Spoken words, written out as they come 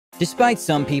Despite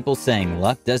some people saying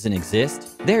luck doesn't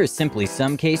exist, there are simply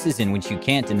some cases in which you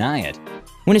can't deny it.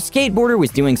 When a skateboarder was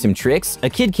doing some tricks, a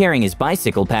kid carrying his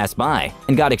bicycle passed by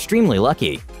and got extremely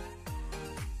lucky.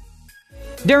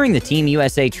 During the Team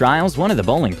USA trials, one of the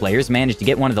bowling players managed to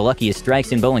get one of the luckiest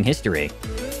strikes in bowling history.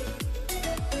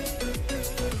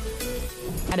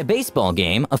 At a baseball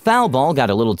game, a foul ball got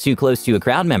a little too close to a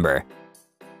crowd member.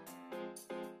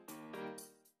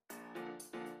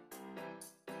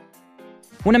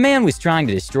 When a man was trying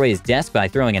to destroy his desk by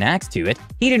throwing an axe to it,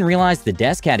 he didn't realize the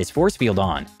desk had his force field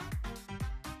on.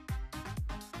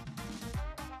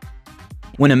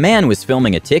 When a man was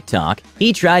filming a TikTok,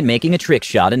 he tried making a trick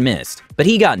shot and missed, but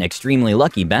he got an extremely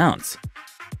lucky bounce.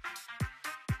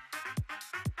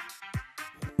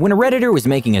 When a Redditor was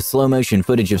making a slow-motion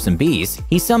footage of some bees,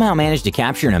 he somehow managed to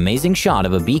capture an amazing shot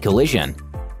of a bee collision.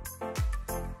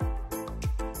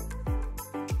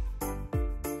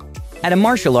 At a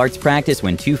martial arts practice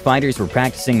when two fighters were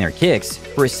practicing their kicks,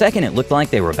 for a second it looked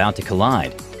like they were about to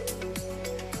collide.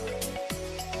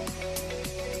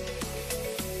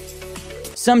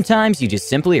 Sometimes you just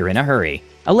simply are in a hurry.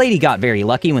 A lady got very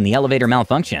lucky when the elevator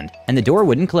malfunctioned and the door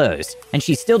wouldn't close, and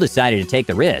she still decided to take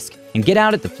the risk and get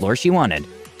out at the floor she wanted.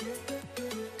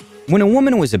 When a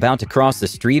woman was about to cross the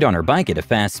street on her bike at a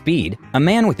fast speed, a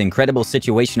man with incredible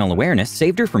situational awareness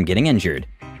saved her from getting injured.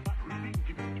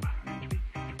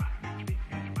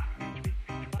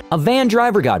 A van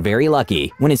driver got very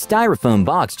lucky when his styrofoam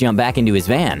box jumped back into his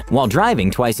van while driving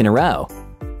twice in a row.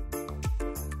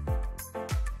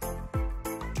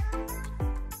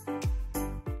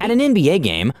 At an NBA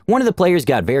game, one of the players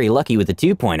got very lucky with a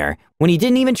two-pointer when he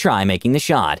didn't even try making the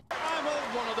shot.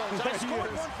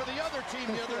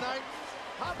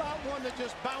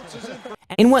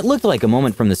 In what looked like a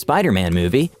moment from the Spider-Man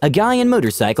movie, a guy in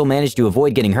motorcycle managed to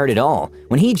avoid getting hurt at all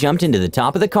when he jumped into the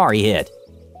top of the car he hit.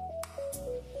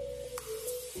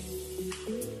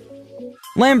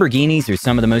 Lamborghinis are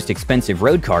some of the most expensive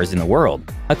road cars in the world.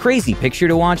 A crazy picture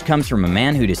to watch comes from a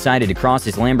man who decided to cross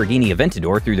his Lamborghini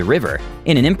Aventador through the river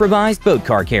in an improvised boat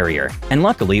car carrier, and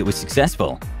luckily it was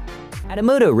successful. At a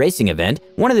moto racing event,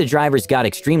 one of the drivers got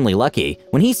extremely lucky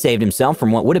when he saved himself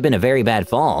from what would have been a very bad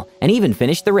fall and even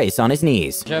finished the race on his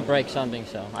knees. I break something,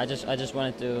 so I just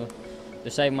wanted to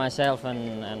save myself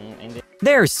and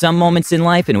There are some moments in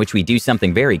life in which we do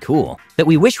something very cool that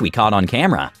we wish we caught on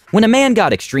camera. When a man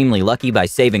got extremely lucky by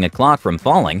saving a clock from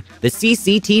falling, the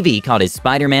CCTV caught his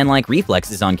Spider-Man-like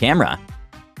reflexes on camera.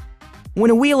 When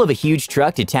a wheel of a huge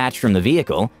truck detached from the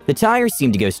vehicle, the tires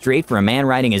seemed to go straight for a man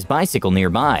riding his bicycle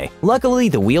nearby. Luckily,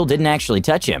 the wheel didn't actually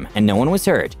touch him and no one was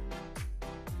hurt.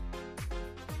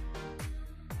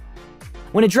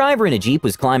 When a driver in a Jeep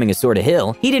was climbing a sort of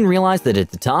hill, he didn't realize that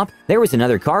at the top, there was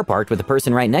another car parked with a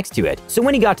person right next to it. So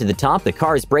when he got to the top, the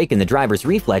car's brake and the driver's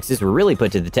reflexes were really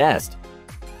put to the test.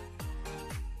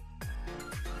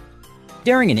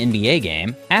 During an NBA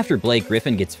game, after Blake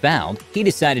Griffin gets fouled, he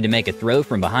decided to make a throw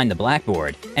from behind the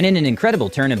blackboard, and in an incredible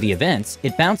turn of the events,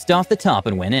 it bounced off the top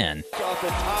and went in. Off the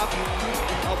top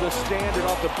of the stand and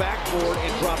off the backboard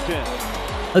and dropped in.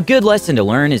 A good lesson to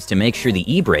learn is to make sure the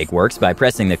e-brake works by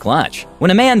pressing the clutch.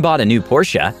 When a man bought a new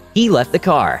Porsche, he left the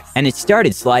car, and it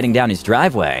started sliding down his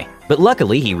driveway, but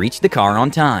luckily he reached the car on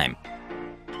time.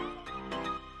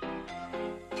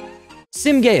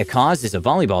 Simge Akaz is a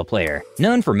volleyball player,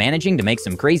 known for managing to make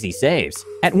some crazy saves.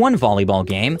 At one volleyball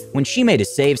game, when she made a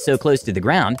save so close to the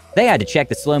ground, they had to check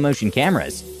the slow-motion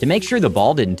cameras to make sure the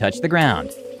ball didn't touch the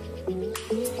ground.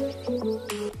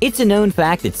 It's a known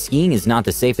fact that skiing is not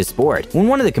the safest sport. When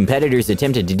one of the competitors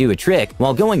attempted to do a trick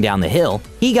while going down the hill,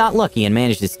 he got lucky and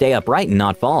managed to stay upright and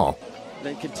not fall.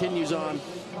 Then continues on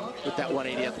with that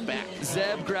 180 at the back.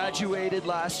 Zeb graduated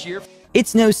last year.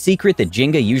 It's no secret that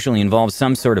Jenga usually involves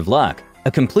some sort of luck.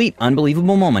 A complete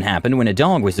unbelievable moment happened when a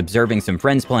dog was observing some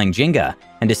friends playing Jenga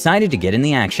and decided to get in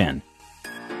the action.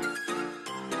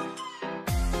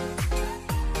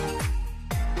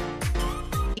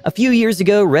 A few years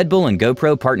ago, Red Bull and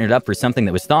GoPro partnered up for something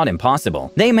that was thought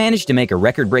impossible. They managed to make a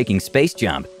record-breaking space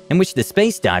jump, in which the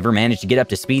space diver managed to get up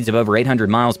to speeds of over 800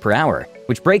 miles per hour,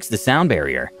 which breaks the sound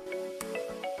barrier.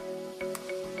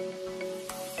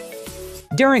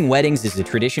 During weddings, it's a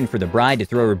tradition for the bride to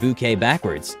throw her bouquet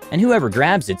backwards, and whoever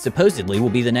grabs it supposedly will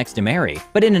be the next to marry.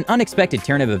 But in an unexpected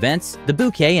turn of events, the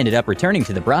bouquet ended up returning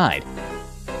to the bride.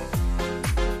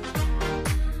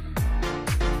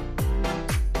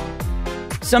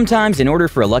 Sometimes, in order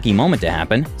for a lucky moment to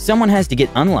happen, someone has to get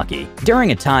unlucky.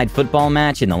 During a tied football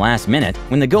match in the last minute,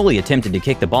 when the goalie attempted to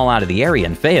kick the ball out of the area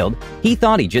and failed, he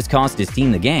thought he just cost his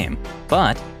team the game.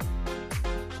 But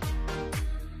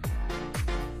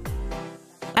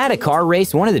At a car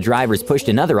race, one of the drivers pushed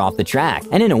another off the track,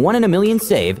 and in a 1 in a million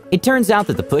save, it turns out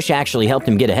that the push actually helped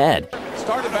him get ahead.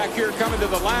 Started back here coming to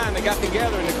the line, they got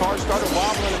together and the car started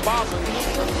wobbling and bobbling.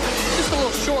 Just a little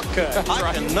shortcut.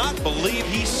 I cannot believe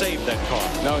he saved that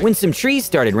car. No. When some trees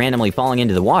started randomly falling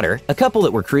into the water, a couple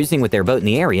that were cruising with their boat in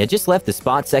the area just left the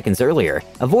spot seconds earlier,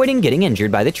 avoiding getting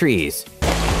injured by the trees.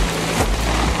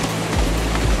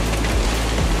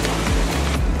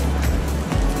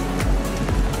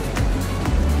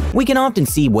 We can often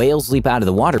see whales leap out of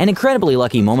the water. An incredibly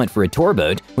lucky moment for a tour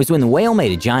boat was when the whale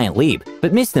made a giant leap,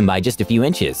 but missed them by just a few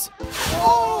inches.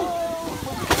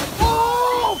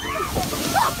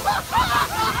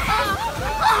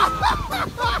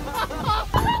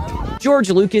 George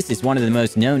Lucas is one of the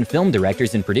most known film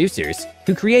directors and producers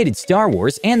who created Star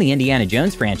Wars and the Indiana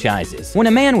Jones franchises. When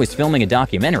a man was filming a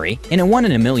documentary, in a 1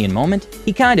 in a million moment,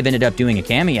 he kind of ended up doing a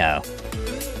cameo.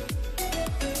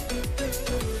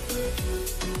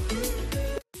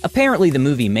 Apparently, the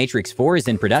movie Matrix 4 is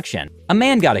in production. A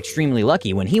man got extremely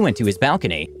lucky when he went to his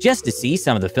balcony just to see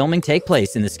some of the filming take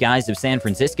place in the skies of San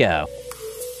Francisco.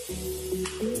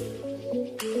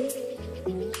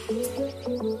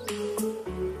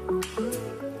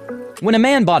 When a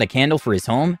man bought a candle for his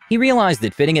home, he realized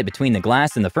that fitting it between the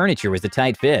glass and the furniture was a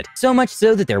tight fit, so much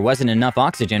so that there wasn't enough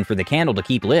oxygen for the candle to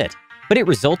keep lit. But it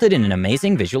resulted in an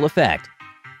amazing visual effect.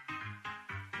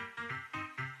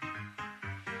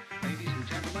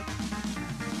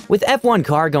 With F1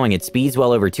 car going at speeds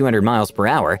well over 200 miles per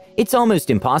hour, it's almost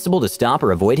impossible to stop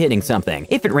or avoid hitting something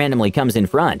if it randomly comes in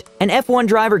front. An F1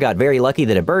 driver got very lucky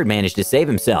that a bird managed to save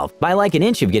himself by like an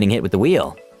inch of getting hit with the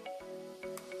wheel.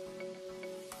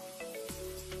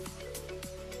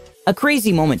 A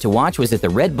crazy moment to watch was at the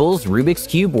Red Bull's Rubik's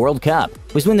Cube World Cup,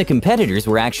 was when the competitors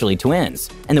were actually twins,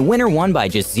 and the winner won by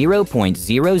just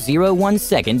 0.001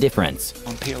 second difference.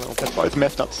 They're both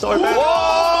messed up so bad.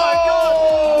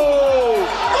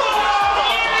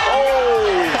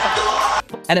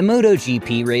 At a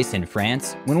MotoGP race in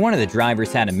France, when one of the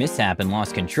drivers had a mishap and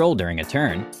lost control during a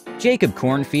turn, Jacob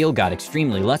Cornfield got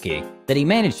extremely lucky that he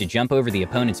managed to jump over the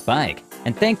opponent's bike,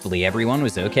 and thankfully everyone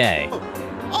was okay.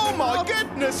 Oh my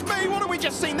goodness me, what have we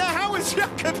just seen there? How is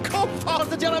Jacob gone past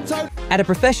the yellow toe? At a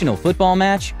professional football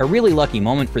match, a really lucky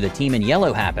moment for the team in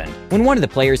yellow happened when one of the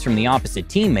players from the opposite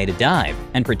team made a dive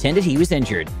and pretended he was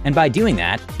injured, and by doing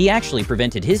that, he actually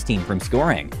prevented his team from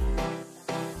scoring.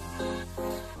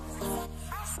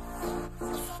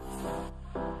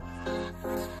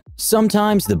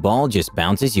 Sometimes the ball just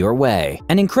bounces your way.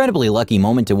 An incredibly lucky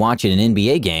moment to watch at an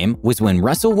NBA game was when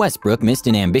Russell Westbrook missed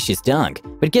an ambitious dunk,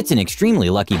 but gets an extremely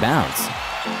lucky bounce.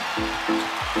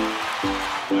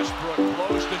 Westbrook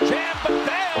blows the jam, but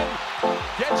then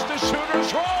gets the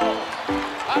shooter's roll.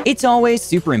 It's always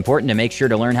super important to make sure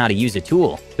to learn how to use a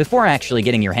tool before actually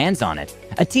getting your hands on it.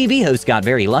 A TV host got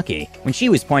very lucky when she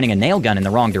was pointing a nail gun in the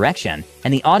wrong direction,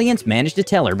 and the audience managed to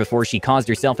tell her before she caused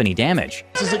herself any damage.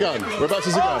 This is a gun. We're about to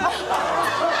use a gun.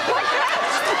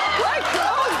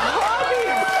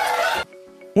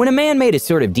 When a man made a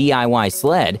sort of DIY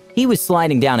sled, he was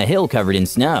sliding down a hill covered in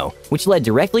snow, which led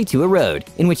directly to a road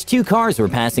in which two cars were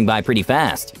passing by pretty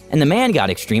fast, and the man got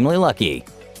extremely lucky.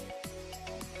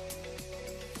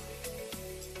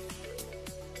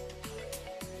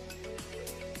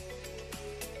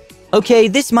 Okay,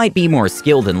 this might be more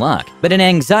skill than luck, but an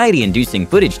anxiety-inducing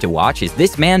footage to watch is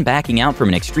this man backing out from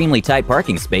an extremely tight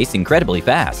parking space incredibly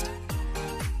fast.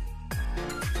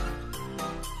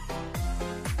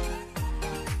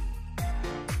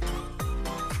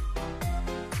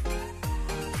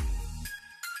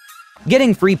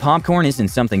 Getting free popcorn isn't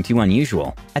something too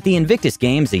unusual. At the Invictus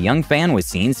Games, a young fan was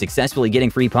seen successfully getting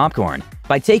free popcorn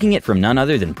by taking it from none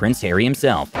other than Prince Harry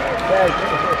himself. Thank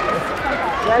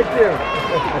you.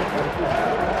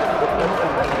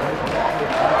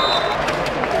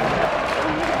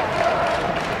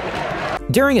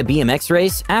 During a BMX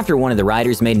race, after one of the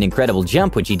riders made an incredible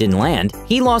jump which he didn't land,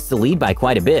 he lost the lead by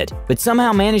quite a bit, but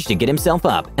somehow managed to get himself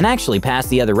up and actually passed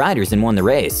the other riders and won the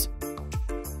race.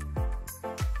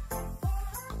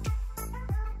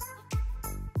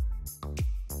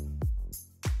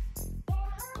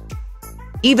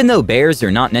 Even though bears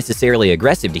are not necessarily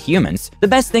aggressive to humans, the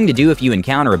best thing to do if you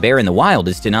encounter a bear in the wild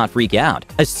is to not freak out.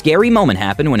 A scary moment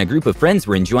happened when a group of friends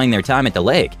were enjoying their time at the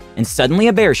lake, and suddenly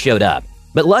a bear showed up.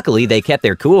 But luckily, they kept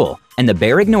their cool, and the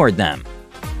bear ignored them.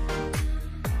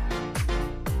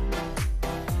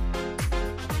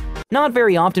 Not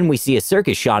very often we see a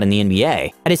circus shot in the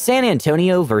NBA. At a San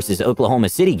Antonio versus Oklahoma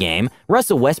City game,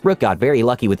 Russell Westbrook got very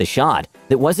lucky with a shot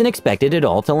that wasn't expected at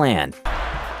all to land.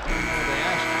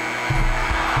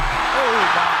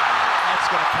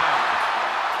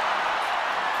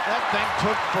 That thing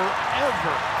took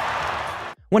forever.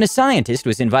 When a scientist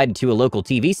was invited to a local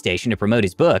TV station to promote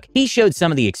his book, he showed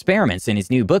some of the experiments in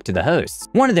his new book to the hosts.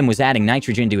 One of them was adding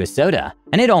nitrogen to a soda,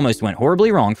 and it almost went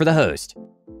horribly wrong for the host.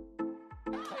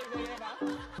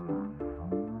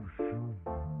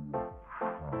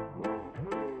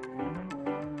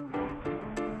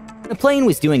 The plane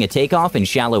was doing a takeoff in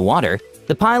shallow water.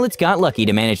 The pilots got lucky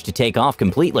to manage to take off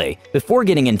completely before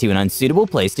getting into an unsuitable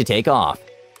place to take off.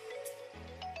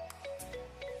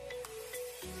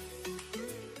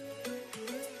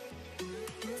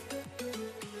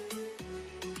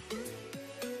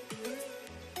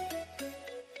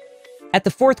 At the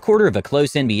fourth quarter of a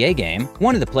close NBA game,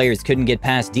 one of the players couldn't get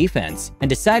past defense and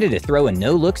decided to throw a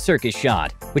no-look circus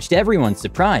shot, which to everyone's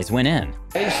surprise went in.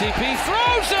 ACP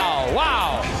throws it! Oh,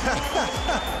 wow!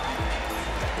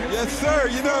 Yes, sir.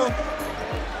 You know,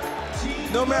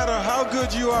 no matter how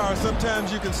good you are,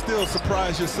 sometimes you can still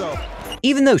surprise yourself.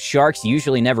 Even though sharks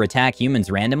usually never attack humans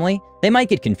randomly, they might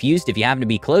get confused if you happen to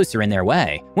be close or in their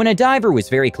way. When a diver was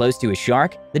very close to a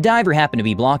shark, the diver happened to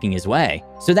be blocking his way,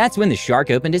 so that's when the shark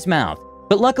opened his mouth.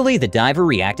 But luckily, the diver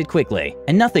reacted quickly,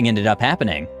 and nothing ended up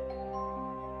happening.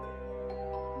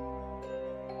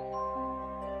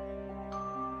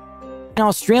 An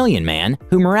Australian man,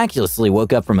 who miraculously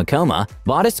woke up from a coma,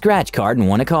 bought a scratch card and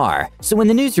won a car. So when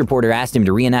the news reporter asked him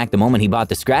to reenact the moment he bought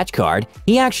the scratch card,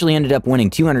 he actually ended up winning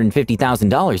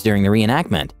 $250,000 during the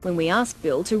reenactment. When we asked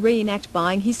Bill to reenact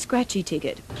buying his scratchy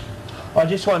ticket. I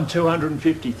just won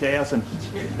 $250,000.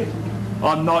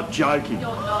 I'm not joking. You're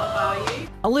not, are you?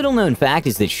 A little-known fact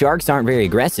is that sharks aren't very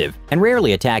aggressive and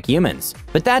rarely attack humans.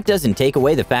 But that doesn't take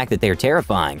away the fact that they're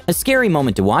terrifying. A scary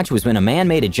moment to watch was when a man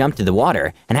made a jump to the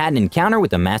water and had an encounter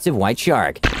with a massive white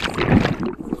shark.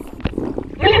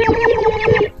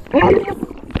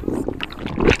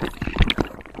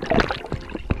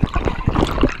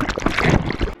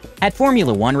 At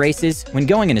Formula 1 races, when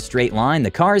going in a straight line, the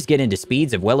cars get into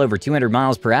speeds of well over 200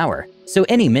 miles per hour, so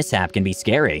any mishap can be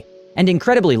scary. An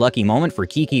incredibly lucky moment for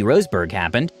Keke Rosberg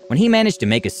happened when he managed to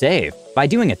make a save by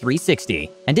doing a 360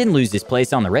 and didn't lose his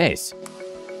place on the race.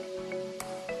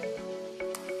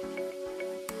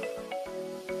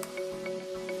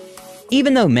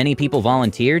 Even though many people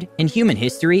volunteered, in human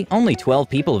history, only 12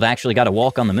 people have actually got to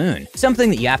walk on the moon, something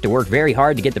that you have to work very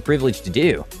hard to get the privilege to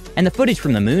do. And the footage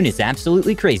from the moon is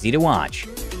absolutely crazy to watch.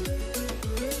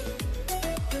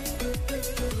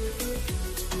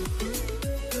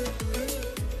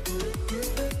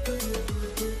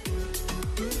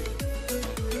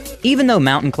 Even though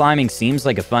mountain climbing seems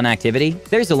like a fun activity,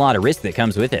 there's a lot of risk that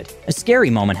comes with it. A scary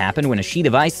moment happened when a sheet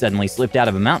of ice suddenly slipped out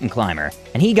of a mountain climber,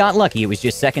 and he got lucky it was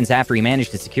just seconds after he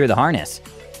managed to secure the harness.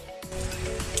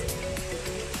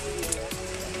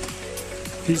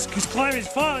 He's climbing, he's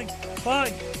falling.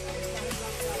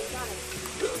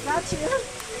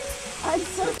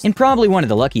 In probably one of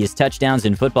the luckiest touchdowns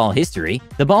in football history,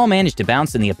 the ball managed to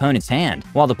bounce in the opponent's hand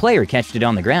while the player catched it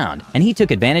on the ground, and he took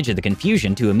advantage of the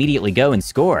confusion to immediately go and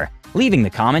score, leaving the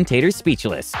commentators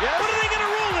speechless. What are they going to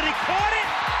rule it? He caught it?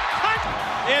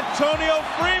 Antonio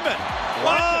Freeman.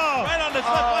 Watch it. Right on his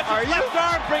left. Watch his left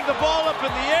arm bring the ball up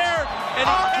in the air. And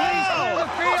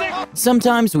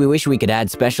Sometimes we wish we could add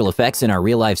special effects in our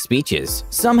real-life speeches.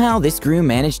 Somehow, this groom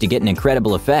managed to get an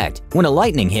incredible effect when a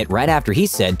lightning hit right after he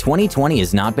said 2020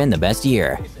 has not been the best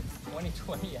year.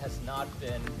 2020 has not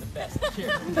been the best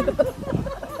year.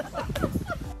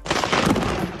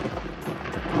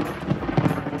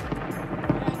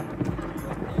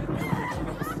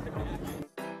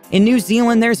 In New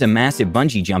Zealand, there's a massive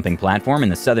bungee jumping platform in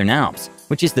the Southern Alps,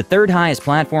 which is the third highest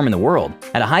platform in the world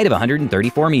at a height of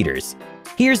 134 meters.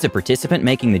 Here's the participant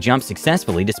making the jump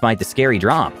successfully despite the scary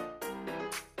drop.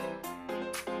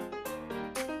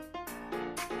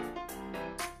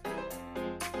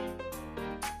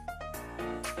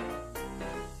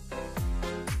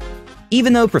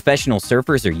 Even though professional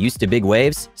surfers are used to big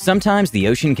waves, sometimes the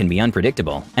ocean can be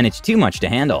unpredictable, and it's too much to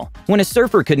handle. When a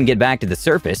surfer couldn't get back to the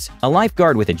surface, a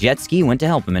lifeguard with a jet ski went to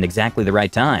help him at exactly the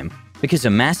right time, because a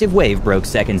massive wave broke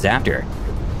seconds after.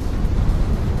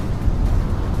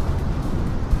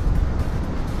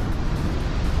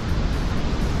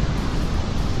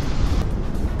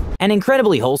 An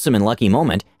incredibly wholesome and lucky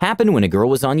moment happened when a girl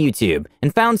was on YouTube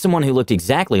and found someone who looked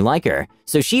exactly like her,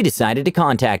 so she decided to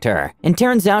contact her. And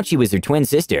turns out she was her twin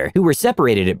sister, who were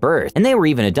separated at birth, and they were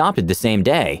even adopted the same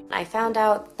day. I found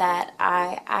out that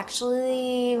I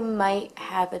actually might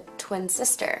have a twin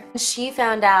sister. She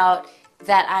found out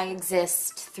that I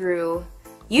exist through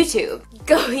YouTube.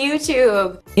 Go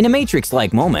YouTube! In a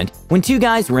Matrix-like moment, when two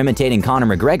guys were imitating Conor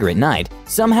McGregor at night,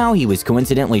 somehow he was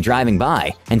coincidentally driving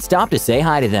by and stopped to say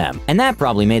hi to them, and that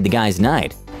probably made the guy's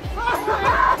night.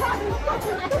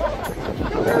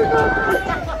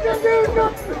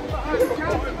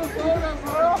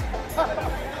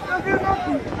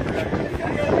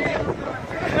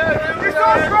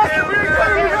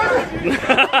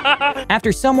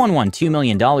 After someone won $2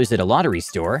 million at a lottery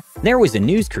store, there was a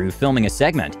news crew filming a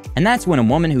segment, and that's when a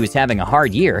woman who was having a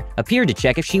hard year appeared to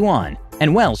check if she won.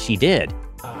 And well, she did.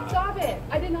 Stop it!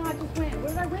 I did not just win. What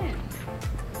did I win?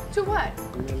 To what?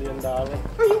 $1 million.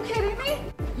 Are you kidding me?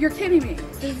 You're kidding me.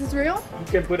 Is this real? You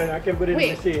can put it. I can put it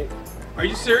in the seat. Are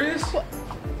you serious? What?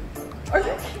 Are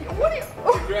you? What are you?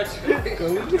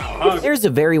 Oh. There's a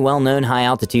very well-known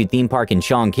high-altitude theme park in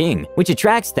Chongqing, which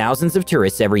attracts thousands of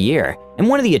tourists every year. And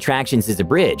one of the attractions is a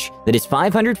bridge that is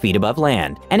 500 feet above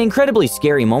land. An incredibly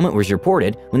scary moment was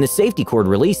reported when the safety cord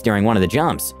released during one of the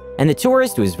jumps, and the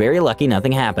tourist was very lucky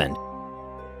nothing happened.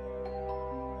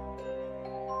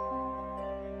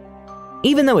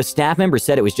 Even though a staff member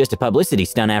said it was just a publicity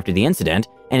stunt after the incident,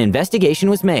 an investigation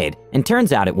was made, and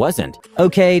turns out it wasn't.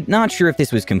 Okay, not sure if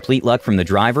this was complete luck from the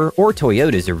driver or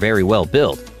Toyotas are very well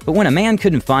built, but when a man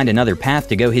couldn't find another path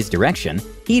to go his direction,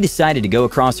 he decided to go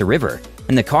across a river,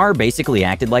 and the car basically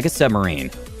acted like a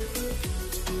submarine.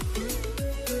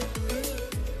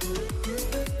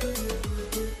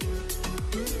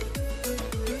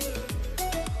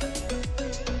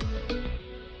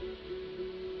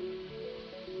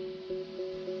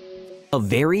 A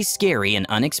very scary and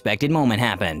unexpected moment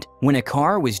happened when a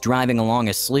car was driving along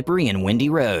a slippery and windy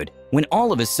road, when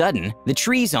all of a sudden, the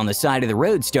trees on the side of the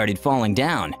road started falling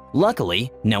down. Luckily,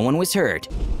 no one was hurt.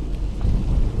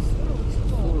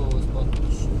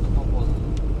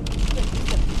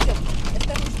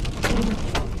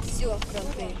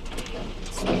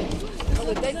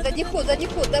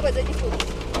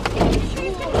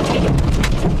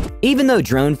 Even though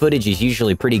drone footage is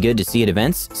usually pretty good to see at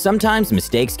events, sometimes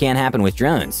mistakes can happen with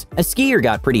drones. A skier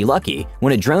got pretty lucky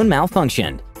when a drone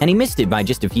malfunctioned, and he missed it by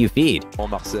just a few feet. Oh,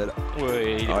 Marcel.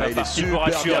 Oui, il est parti pour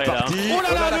assurer là. Oh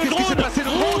là là, qu'est-ce qui s'est passé,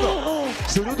 le drone?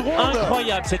 C'est le drone.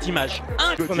 Incroyable cette image.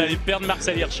 On allait perdre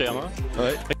Marcel Hirscher. Hein.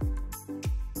 Ouais.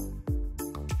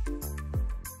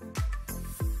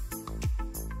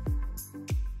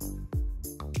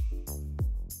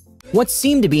 What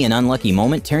seemed to be an unlucky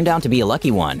moment turned out to be a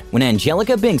lucky one when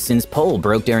Angelica Binkson's pole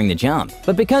broke during the jump.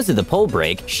 But because of the pole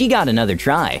break, she got another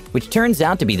try, which turns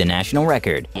out to be the national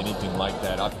record. Anything like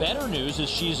that. Better news is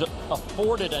she's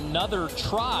afforded another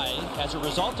try as a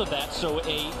result of that, so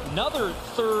another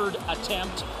third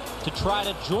attempt to try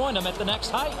to join them at the next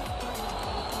height.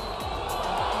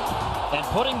 And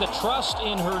putting the trust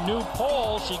in her new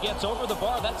pole, she gets over the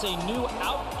bar. That's a new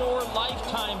outdoor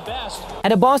lifetime best.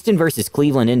 At a Boston versus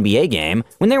Cleveland NBA game,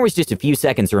 when there was just a few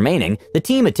seconds remaining, the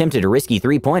team attempted a risky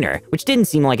three-pointer, which didn't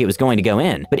seem like it was going to go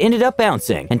in, but ended up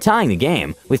bouncing and tying the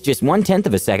game with just 1/10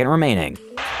 of a second remaining.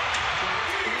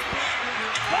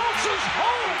 Bounces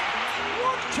home!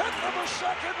 1/10 of a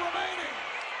second remaining!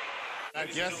 I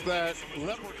guess that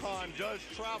leprechaun does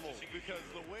travel because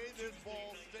the way this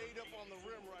ball stayed up on the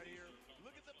rim right here.